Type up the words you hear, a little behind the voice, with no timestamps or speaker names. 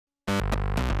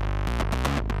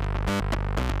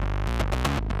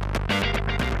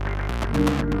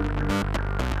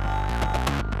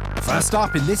First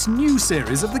up in this new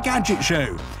series of The Gadget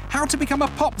Show, how to become a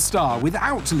pop star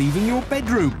without leaving your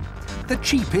bedroom. The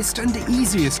cheapest and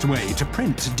easiest way to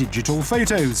print digital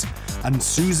photos. And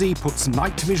Suzi puts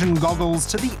night vision goggles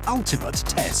to the ultimate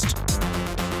test.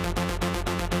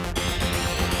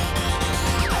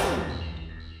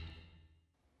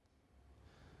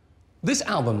 This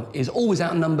album is always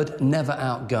outnumbered, never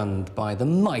outgunned by the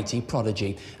mighty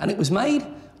Prodigy, and it was made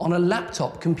on a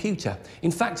laptop computer. In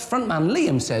fact, frontman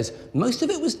Liam says most of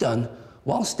it was done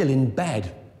while still in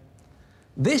bed.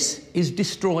 This is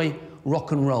Destroy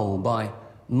Rock and Roll by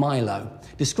Milo,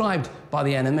 described by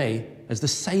the NME as the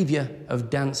saviour of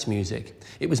dance music.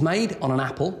 It was made on an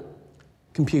Apple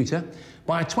computer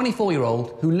by a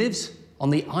 24-year-old who lives on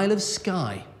the Isle of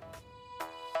Skye.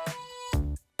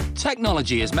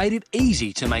 Technology has made it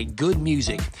easy to make good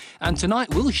music, and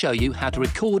tonight we'll show you how to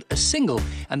record a single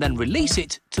and then release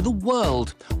it to the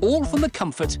world, all from the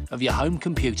comfort of your home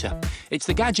computer. It's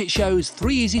the Gadget Show's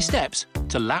 3 easy steps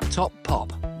to laptop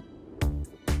pop.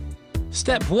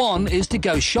 Step 1 is to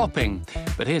go shopping,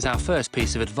 but here's our first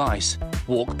piece of advice.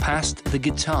 Walk past the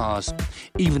guitars,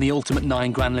 even the Ultimate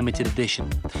 9 Grand Limited Edition.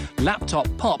 Laptop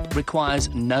pop requires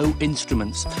no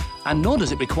instruments, and nor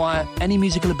does it require any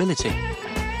musical ability,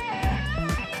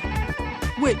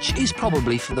 which is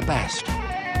probably for the best.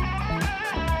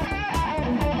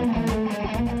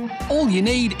 All you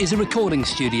need is a recording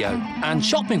studio, and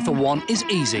shopping for one is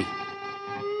easy.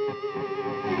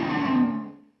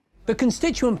 The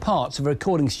constituent parts of a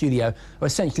recording studio are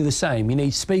essentially the same. You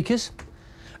need speakers,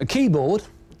 a keyboard,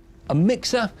 a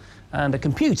mixer, and a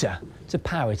computer to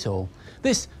power it all.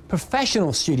 This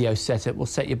professional studio setup will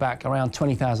set you back around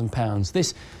 £20,000.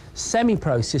 This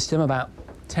semi-pro system, about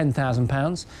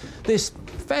 £10,000. This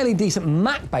fairly decent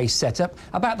Mac-based setup,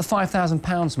 about the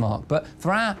 £5,000 mark. But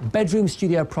for our bedroom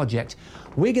studio project,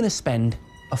 we're going to spend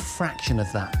a fraction of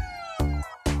that.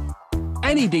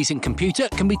 Any decent computer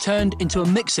can be turned into a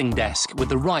mixing desk with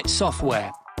the right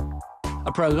software.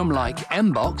 A program like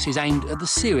Mbox is aimed at the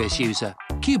serious user.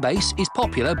 Cubase is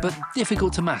popular but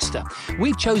difficult to master.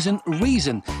 We've chosen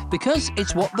Reason because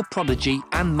it's what the Prodigy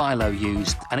and Milo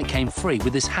used, and it came free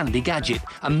with this handy gadget,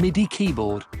 a MIDI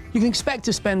keyboard. You can expect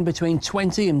to spend between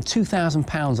 £20 and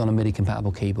 £2,000 on a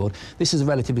MIDI-compatible keyboard. This is a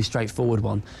relatively straightforward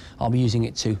one. I'll be using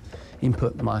it to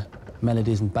input my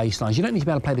melodies and bass lines. You don't need to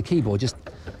be able to play the keyboard, just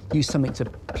use something to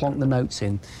plonk the notes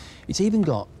in. It's even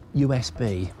got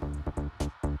USB.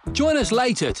 Join us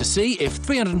later to see if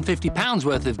 £350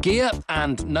 worth of gear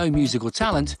and no musical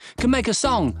talent can make a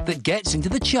song that gets into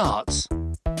the charts.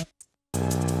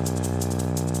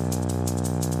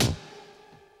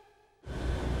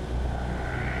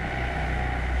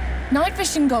 Night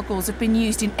vision goggles have been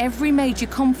used in every major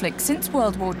conflict since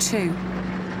World War II.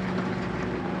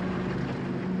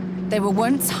 They were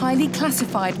once highly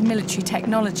classified military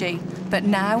technology, but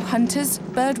now hunters,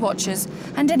 bird watchers,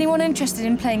 and anyone interested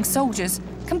in playing soldiers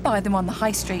can buy them on the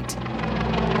high street.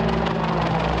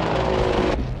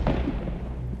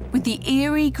 With the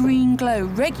eerie green glow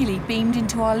regularly beamed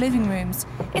into our living rooms,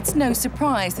 it's no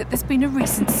surprise that there's been a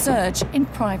recent surge in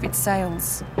private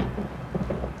sales.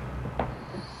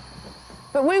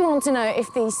 But we want to know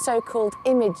if these so-called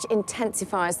image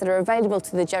intensifiers that are available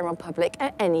to the general public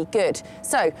are any good.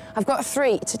 So I've got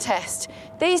 3 to test.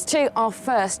 These 2 are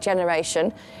first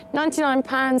generation,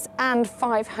 £99 and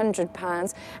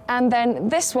 £500. And then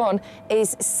this one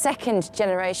is second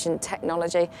generation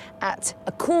technology at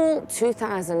a cool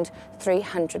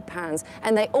 £2,300.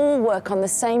 And they all work on the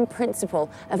same principle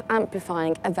of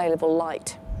amplifying available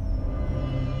light.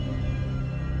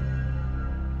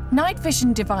 Night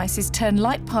vision devices turn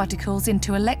light particles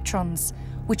into electrons,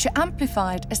 which are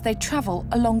amplified as they travel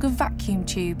along a vacuum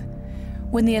tube.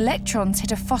 When the electrons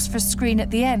hit a phosphorus screen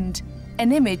at the end,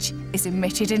 an image is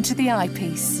emitted into the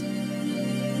eyepiece.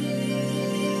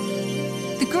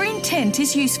 The green tint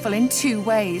is useful in 2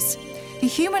 ways. The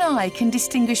human eye can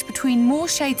distinguish between more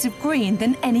shades of green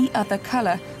than any other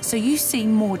colour, so you see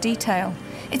more detail.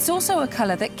 It's also a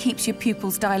colour that keeps your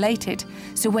pupils dilated,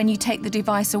 so when you take the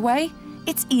device away,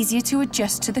 it's easier to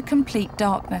adjust to the complete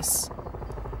darkness.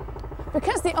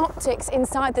 Because the optics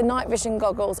inside the night vision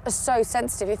goggles are so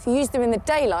sensitive, if you use them in the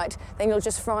daylight, then you'll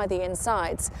just fry the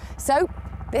insides. So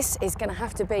this is going to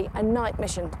have to be a night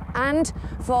mission. And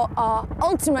for our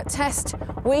ultimate test,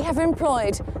 we have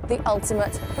employed the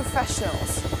ultimate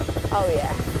professionals. Oh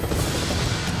yeah.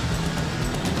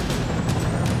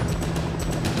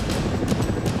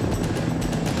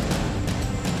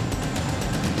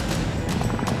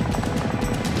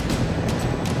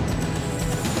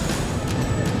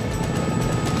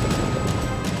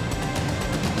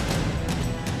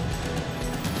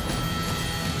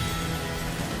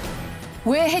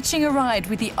 We're hitching a ride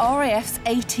with the RAF's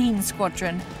 18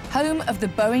 Squadron, home of the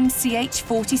Boeing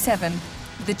CH-47,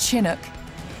 the Chinook.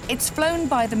 It's flown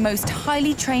by the most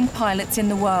highly trained pilots in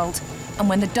the world, and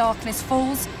when the darkness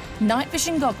falls, night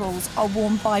vision goggles are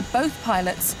worn by both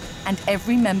pilots and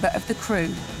every member of the crew.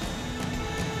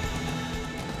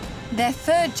 Their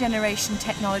third-generation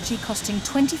technology costing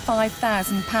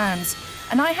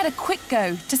 £25,000, and I had a quick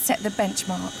go to set the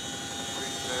benchmark.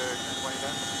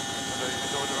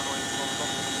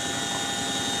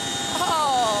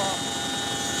 Oh!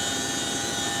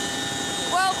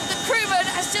 Well, the crewman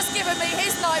has just given me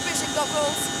his night vision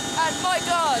goggles, and my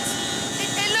God,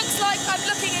 it looks like I'm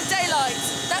looking in daylight.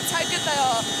 That's how good they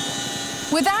are.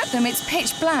 Without them, it's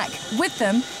pitch black. With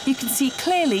them, you can see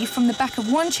clearly from the back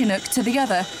of one Chinook to the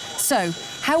other. So,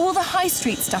 how will the high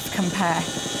street stuff compare?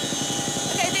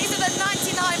 OK, these are the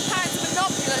 £99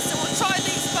 binoculars, so we'll try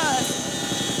these first.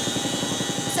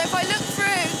 So if I look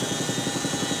through,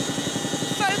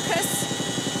 focus,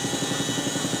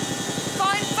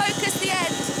 fine focus the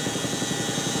end.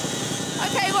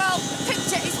 OK, well, the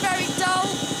picture is very dull.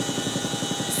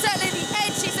 Certainly the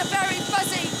edges are very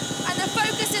fuzzy, and the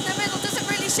focus in the middle doesn't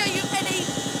really show you any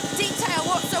detail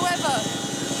whatsoever.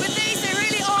 With these, they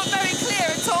really aren't very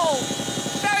clear at all.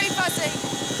 Very fuzzy.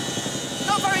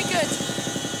 Not very good.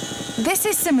 This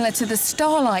is similar to the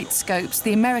Starlight scopes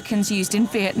the Americans used in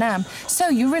Vietnam, so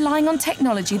you're relying on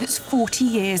technology that's 40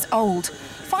 years old.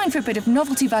 Fine for a bit of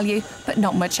novelty value, but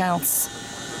not much else.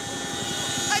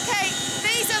 OK,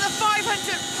 these are the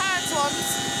 £500 ones,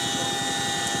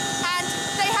 and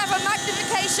they have a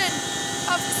magnification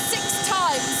of 6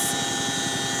 times.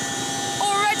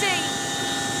 Already,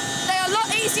 they are a lot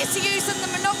easier to use than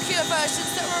the monocular versions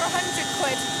that were £100.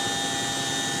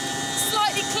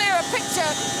 Slightly clearer picture.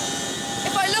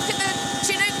 If I look at the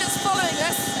Chinook that's following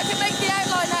us, I can make the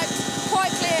outline out quite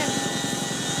clear.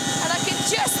 And I can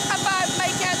just about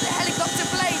make out the helicopter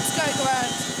blades going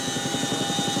around.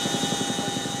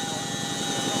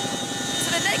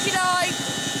 To the naked eye,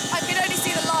 I can only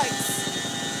see the lights.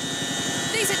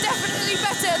 These are definitely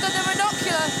better than the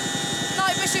monocular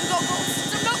night vision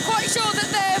goggles. I'm not quite sure that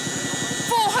they're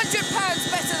 £400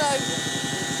 better though.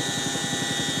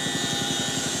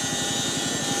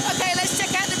 OK, let's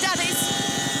check out the daddies.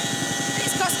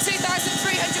 These cost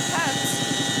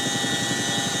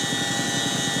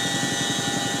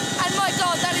 £2,300. And my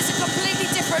God, that is a completely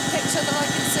different picture than I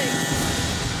can see.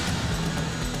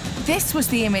 This was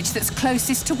the image that's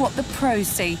closest to what the pros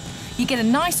see. You get a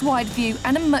nice wide view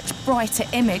and a much brighter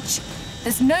image.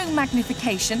 There's no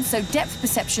magnification, so depth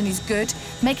perception is good,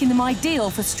 making them ideal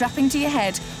for strapping to your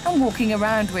head and walking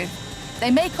around with. They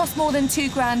may cost more than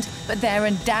 £2,000, but they're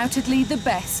undoubtedly the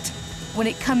best. When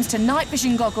it comes to night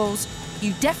vision goggles,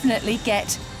 you definitely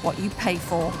get what you pay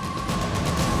for.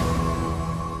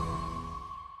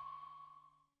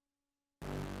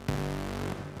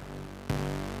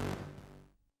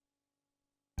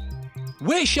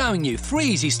 We're showing you 3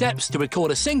 easy steps to record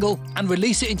a single and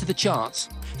release it into the charts.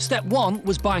 Step 1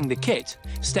 was buying the kit.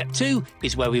 Step 2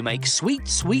 is where we make sweet,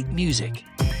 sweet music.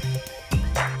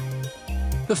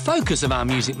 The focus of our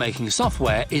music-making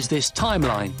software is this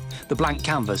timeline, the blank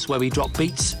canvas where we drop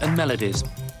beats and melodies.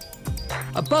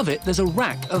 Above it, there's a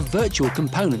rack of virtual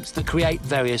components that create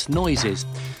various noises.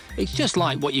 It's just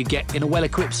like what you get in a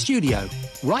well-equipped studio,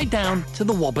 right down to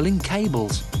the wobbling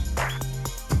cables.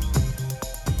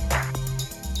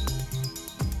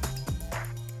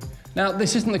 Now,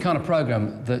 this isn't the kind of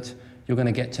program that you're going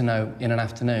to get to know in an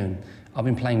afternoon. I've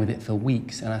been playing with it for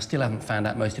weeks and I still haven't found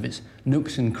out most of its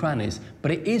nooks and crannies,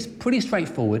 but it is pretty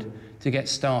straightforward to get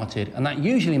started, and that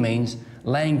usually means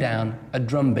laying down a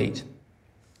drum beat.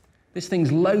 This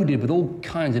thing's loaded with all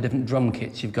kinds of different drum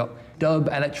kits. You've got dub,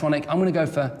 electronic. I'm going to go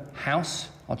for house.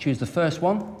 I'll choose the first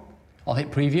one. I'll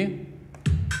hit preview.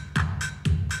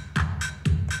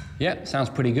 Yep, sounds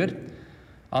pretty good.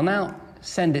 I'll now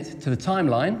send it to the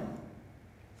timeline,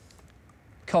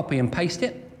 copy and paste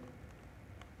it,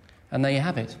 and there you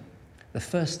have it, the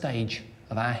first stage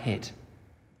of our hit.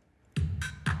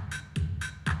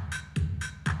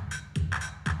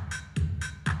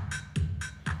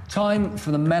 Time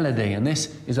for the melody, and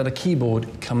this is where the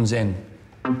keyboard comes in.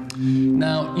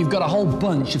 Now, you've got a whole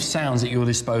bunch of sounds at your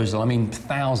disposal, I mean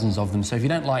thousands of them, so if you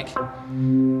don't like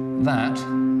that, it's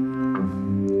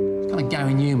kind of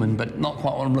Gary Newman, but not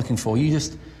quite what I'm looking for. You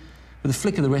just, with a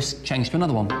flick of the wrist, change to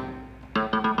another one.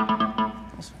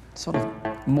 That's sort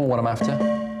of more what I'm after.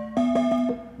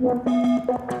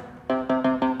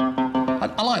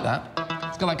 I like that.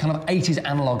 It's got that kind of 80s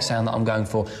analog sound that I'm going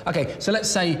for. OK, so let's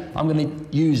say I'm going to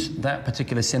use that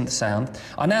particular synth sound.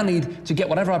 I now need to get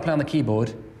whatever I play on the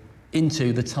keyboard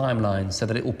into the timeline so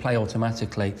that it will play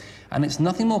automatically. And it's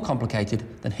nothing more complicated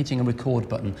than hitting a record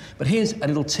button. But here's a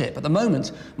little tip. At the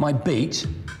moment, my beat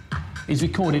is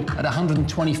recorded at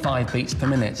 125 beats per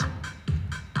minute.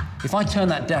 If I turn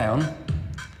that down,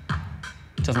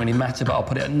 it doesn't really matter, but I'll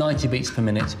put it at 90 beats per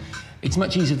minute. It's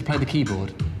much easier to play the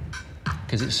keyboard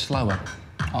because it's slower.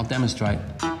 I'll demonstrate.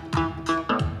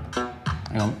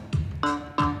 Hang on.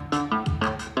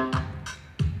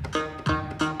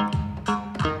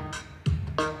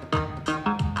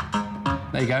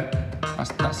 There you go.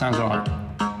 That sounds all right.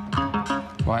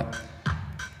 Right.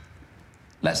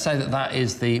 Let's say that that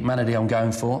is the melody I'm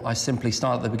going for. I simply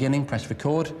start at the beginning, press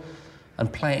record,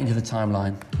 and play it into the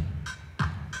timeline.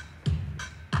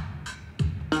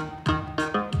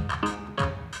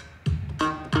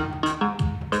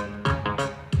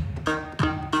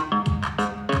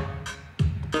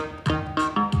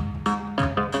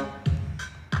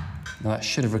 Now that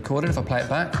should have recorded if I play it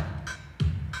back.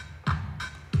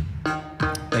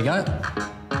 There you go.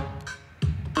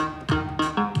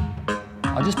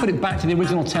 I'll just put it back to the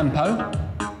original tempo.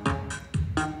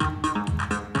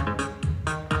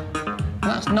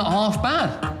 That's not half bad.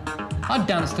 I'd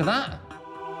dance to that.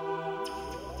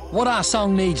 What our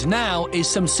song needs now is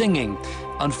some singing.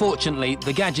 Unfortunately,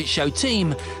 the Gadget Show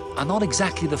team are not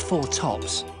exactly the four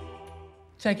tops.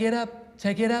 Take it up,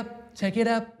 take it up, take it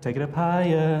up. Take it up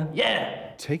higher.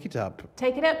 Yeah! Take it up.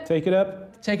 Take it up. Take it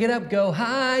up. Take it up, go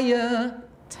higher.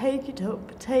 Take it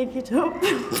up, take it up.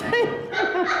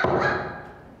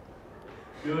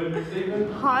 Good,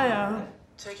 Stephen. Higher.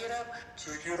 Take it up,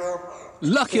 take it up.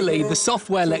 Luckily, the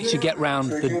software lets you get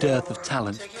round the dearth of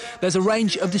talent. There's a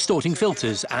range of distorting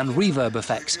filters and reverb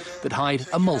effects that hide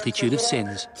a multitude of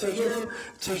sins. Take it up,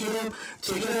 take it up,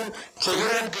 take it up, take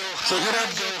it up, take it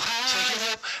up, go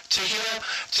higher. Take it up,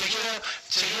 take it up,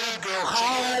 take it up,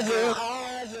 go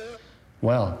higher.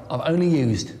 Well, I've only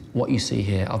used what you see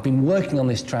here. I've been working on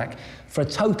this track for a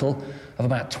total of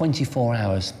about 24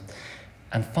 hours.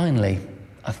 And finally,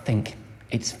 I think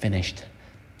it's finished.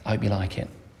 I hope you like it.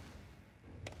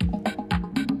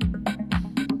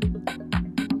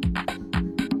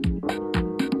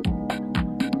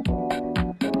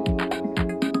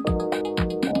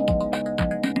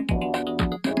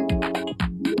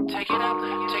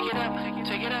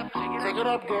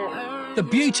 The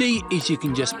beauty is you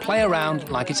can just play around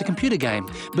like it's a computer game,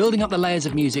 building up the layers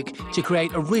of music to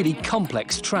create a really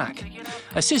complex track.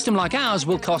 A system like ours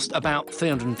will cost about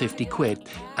 350 quid.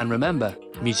 And remember,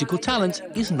 musical talent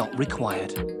is not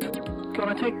required.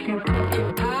 Gonna take you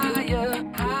higher,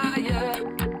 higher.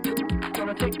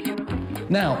 Gonna take you.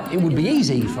 Now, it would be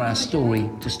easy for our story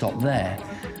to stop there,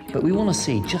 but we want to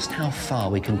see just how far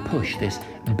we can push this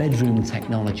bedroom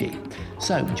technology.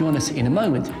 So join us in a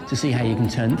moment to see how you can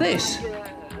turn this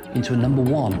into a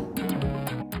 #1.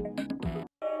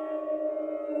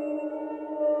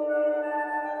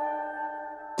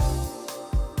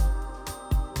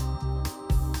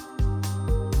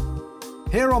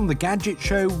 Here on The Gadget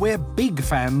Show, we're big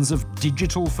fans of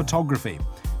digital photography.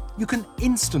 You can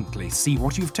instantly see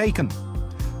what you've taken.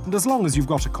 And as long as you've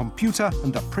got a computer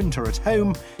and a printer at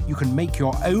home, you can make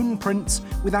your own prints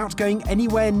without going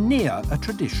anywhere near a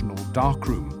traditional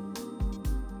darkroom.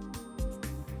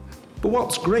 But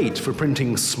what's great for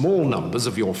printing small numbers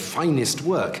of your finest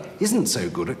work isn't so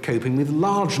good at coping with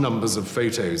large numbers of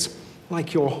photos,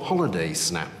 like your holiday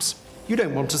snaps. You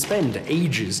don't want to spend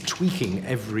ages tweaking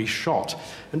every shot.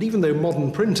 And even though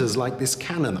modern printers like this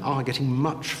Canon are getting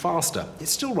much faster,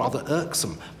 it's still rather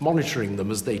irksome monitoring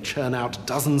them as they churn out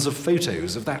dozens of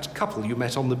photos of that couple you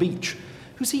met on the beach,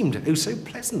 who seemed oh so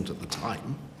pleasant at the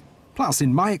time. Plus,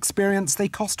 in my experience, they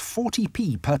cost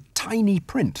 40p per tiny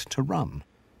print to run.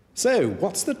 So,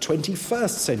 what's the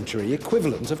 21st century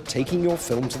equivalent of taking your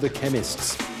film to the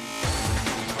chemist's?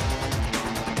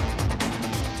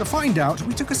 To find out,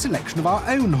 we took a selection of our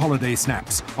own holiday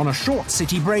snaps on a short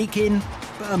city break in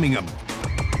Birmingham.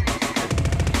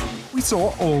 We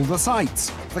saw all the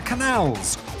sights, the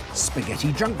canals,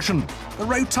 Spaghetti Junction, the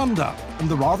Rotunda, and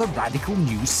the rather radical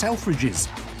new Selfridges.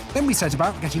 Then we set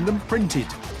about getting them printed,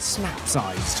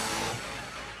 snap-sized.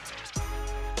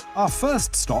 Our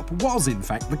first stop was, in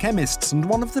fact, the chemist's and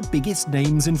one of the biggest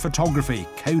names in photography,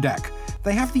 Kodak.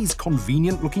 They have these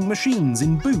convenient-looking machines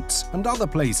in Boots and other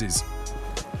places.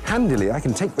 Handily, I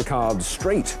can take the card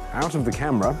straight out of the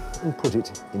camera and put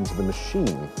it into the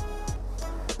machine.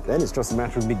 Then it's just a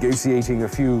matter of negotiating a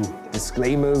few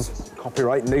disclaimers,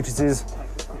 copyright notices,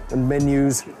 and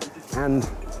menus, and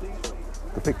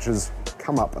the pictures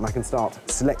come up and I can start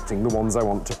selecting the ones I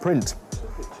want to print.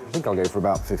 I think I'll go for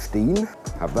about 15.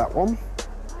 Have that one.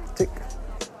 Tick.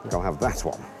 I think I'll have that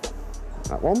one.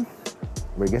 That one.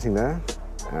 We're getting there.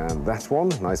 And that one,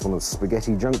 nice one of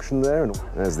Spaghetti Junction there. And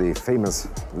there's the famous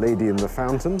Lady in the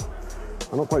Fountain.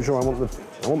 I'm not quite sure I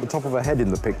want the top of her head in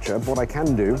the picture, but what I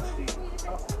can do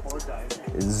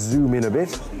is zoom in a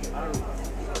bit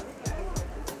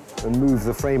and move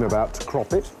the frame about to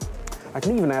crop it. I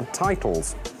can even add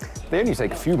titles. They only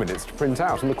take a few minutes to print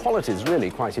out, and the quality is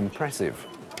really quite impressive.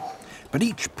 But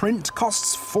each print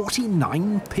costs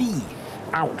 49p.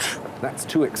 Ouch, that's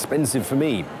too expensive for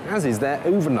me, as is their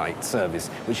overnight service,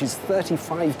 which is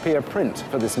 35p a print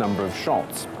for this number of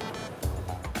shots.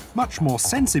 Much more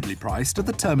sensibly priced are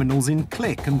the terminals in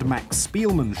Click and Max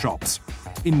Spielmann shops.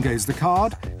 In goes the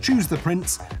card, choose the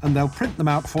prints, and they'll print them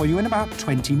out for you in about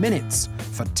 20 minutes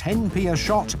for 10p a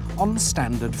shot on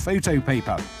standard photo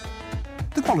paper.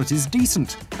 The quality's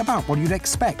decent, about what you'd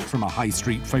expect from a high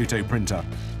street photo printer.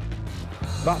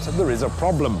 But there is a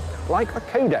problem. Like the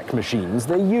Kodak machines,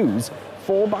 they use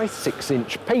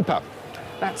 4x6-inch paper.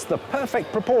 That's the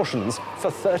perfect proportions for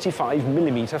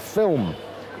 35mm film.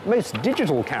 Most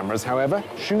digital cameras, however,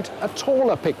 shoot a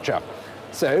taller picture.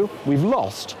 So we've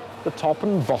lost the top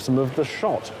and bottom of the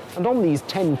shot. And on these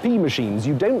 10p machines,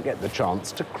 you don't get the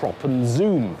chance to crop and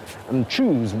zoom and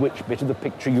choose which bit of the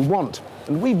picture you want.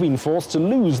 And we've been forced to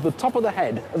lose the top of the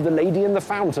head of the Lady in the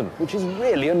Fountain, which is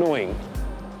really annoying.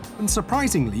 And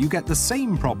surprisingly, you get the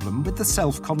same problem with the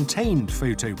self-contained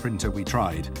photo printer we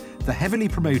tried, the heavily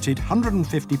promoted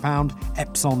 £150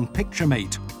 Epson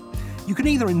PictureMate. You can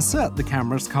either insert the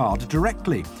camera's card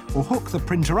directly or hook the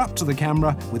printer up to the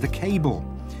camera with a cable.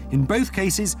 In both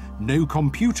cases, no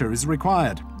computer is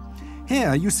required.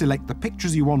 Here, you select the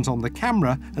pictures you want on the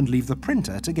camera and leave the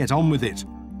printer to get on with it.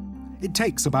 It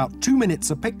takes about 2 minutes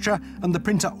a picture, and the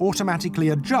printer automatically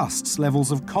adjusts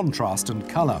levels of contrast and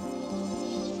colour.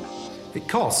 It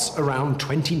costs around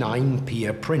 29p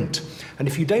a print, and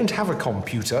if you don't have a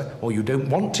computer or you don't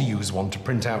want to use one to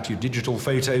print out your digital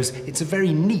photos, it's a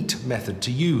very neat method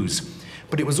to use.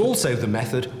 But it was also the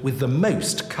method with the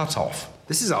most cut-off.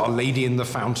 This is our Lady in the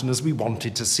Fountain as we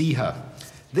wanted to see her.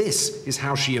 This is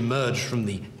how she emerged from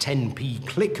the 10p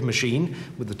Click machine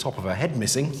with the top of her head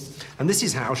missing, and this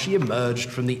is how she emerged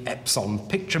from the Epson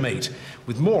PictureMate,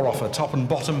 with more off her top and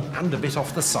bottom and a bit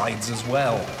off the sides as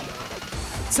well.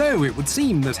 So it would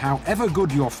seem that however good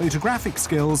your photographic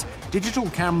skills, digital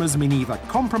cameras mean either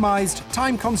compromised,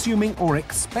 time-consuming or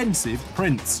expensive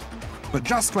prints. But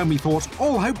just when we thought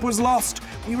all hope was lost,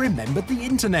 we remembered the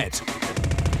internet.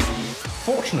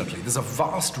 Fortunately, there's a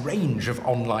vast range of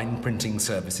online printing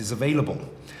services available,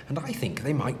 and I think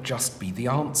they might just be the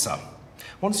answer.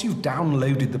 Once you've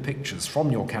downloaded the pictures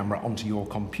from your camera onto your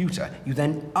computer, you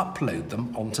then upload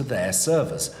them onto their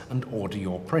servers and order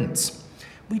your prints.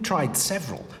 We tried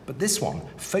several, but this one,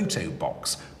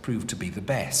 PhotoBox, proved to be the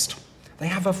best. They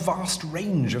have a vast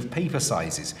range of paper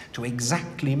sizes to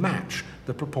exactly match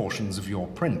the proportions of your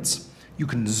prints. You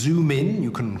can zoom in,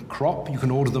 you can crop, you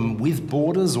can order them with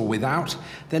borders or without.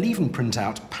 They'll even print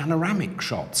out panoramic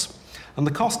shots. And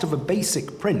the cost of a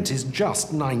basic print is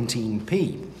just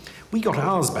 19p. We got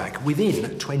ours back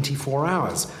within 24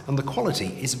 hours, and the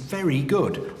quality is very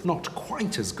good. Not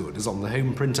quite as good as on the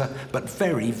home printer, but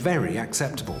very, very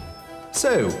acceptable.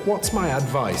 So, what's my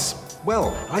advice?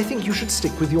 Well, I think you should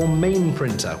stick with your main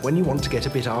printer when you want to get a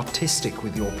bit artistic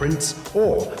with your prints,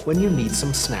 or when you need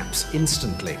some snaps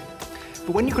instantly.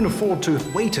 But when you can afford to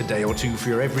wait a day or two for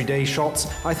your everyday shots,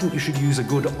 I think you should use a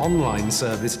good online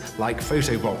service like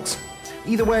PhotoBox.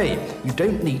 Either way, you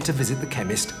don't need to visit the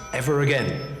chemist ever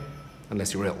again.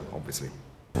 Unless you're ill, obviously.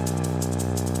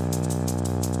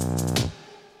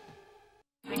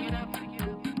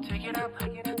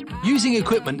 Using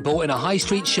equipment bought in a high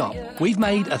street shop, we've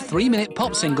made a 3-minute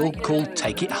pop single called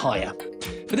Take It Higher.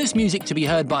 For this music to be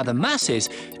heard by the masses,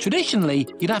 traditionally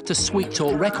you'd have to sweet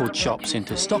talk record shops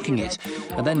into stocking it,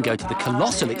 and then go to the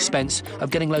colossal expense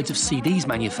of getting loads of CDs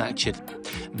manufactured.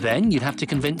 Then you'd have to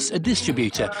convince a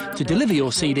distributor to deliver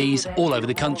your CDs all over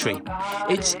the country.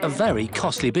 It's a very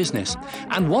costly business,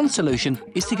 and one solution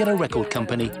is to get a record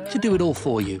company to do it all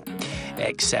for you.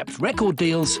 Except record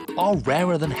deals are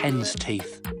rarer than hen's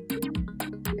teeth.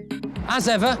 As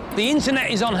ever, the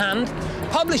internet is on hand.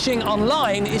 Publishing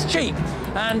online is cheap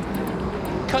and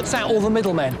cuts out all the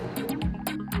middlemen.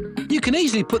 You can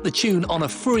easily put the tune on a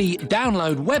free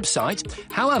download website.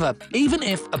 However, even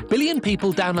if 1 billion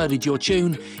people downloaded your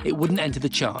tune, it wouldn't enter the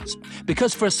charts.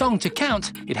 Because for a song to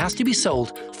count, it has to be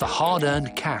sold for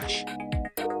hard-earned cash.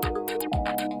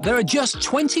 There are just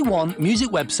 21 music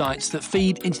websites that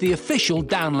feed into the official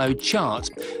download chart,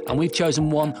 and we've chosen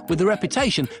one with a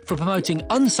reputation for promoting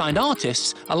unsigned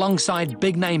artists alongside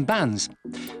big-name bands.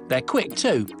 They're quick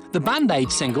too. The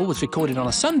Band-Aid single was recorded on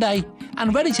a Sunday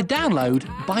and ready to download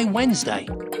by Wednesday.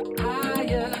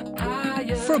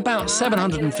 For about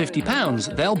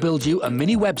 £750, they'll build you a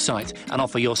mini website and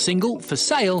offer your single for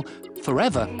sale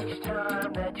forever.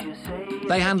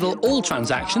 They handle all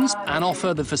transactions and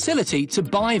offer the facility to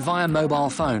buy via mobile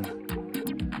phone.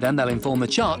 Then they'll inform the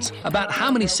charts about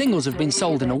how many singles have been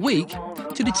sold in a week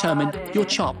to determine your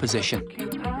chart position.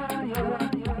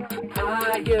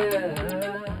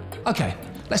 OK,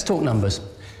 let's talk numbers.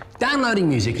 Downloading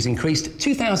music has increased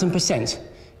 2,000%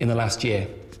 in the last year.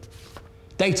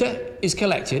 Data is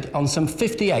collected on some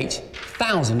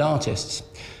 58,000 artists.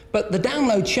 But the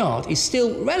download chart is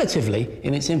still relatively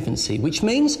in its infancy, which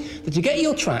means that to get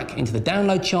your track into the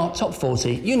download chart top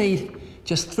 40, you need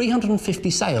just 350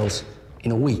 sales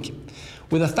in a week.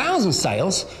 With 1,000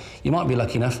 sales, you might be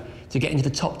lucky enough to get into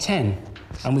the top 10.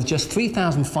 And with just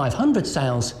 3,500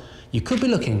 sales, you could be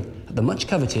looking at the much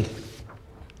coveted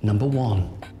number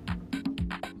 1.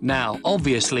 Now,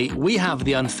 obviously, we have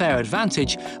the unfair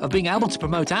advantage of being able to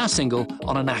promote our single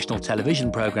on a national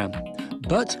television programme.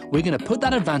 But we're going to put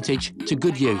that advantage to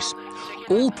good use.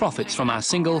 All profits from our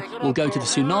single will go to the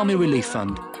Tsunami Relief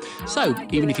Fund. So,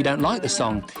 even if you don't like the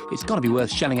song, it's got to be worth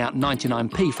shelling out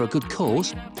 99p for a good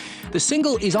cause. The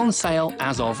single is on sale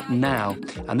as of now,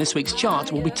 and this week's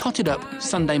chart will be totted up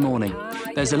Sunday morning.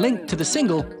 There's a link to the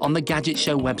single on the Gadget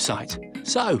Show website.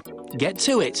 So, get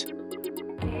to it.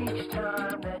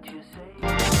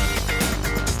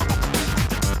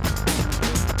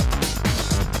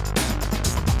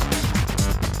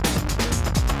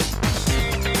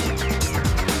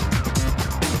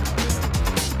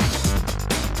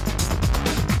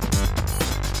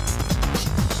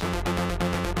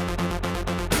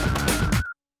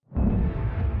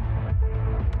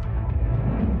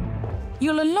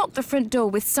 You'll unlock the front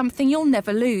door with something you'll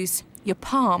never lose, your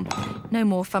palm. No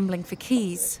more fumbling for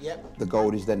keys. Yep. The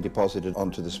gold is then deposited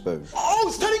onto the spoon. Oh,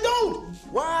 it's turning gold!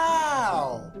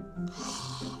 Wow!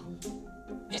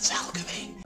 It's alchemy.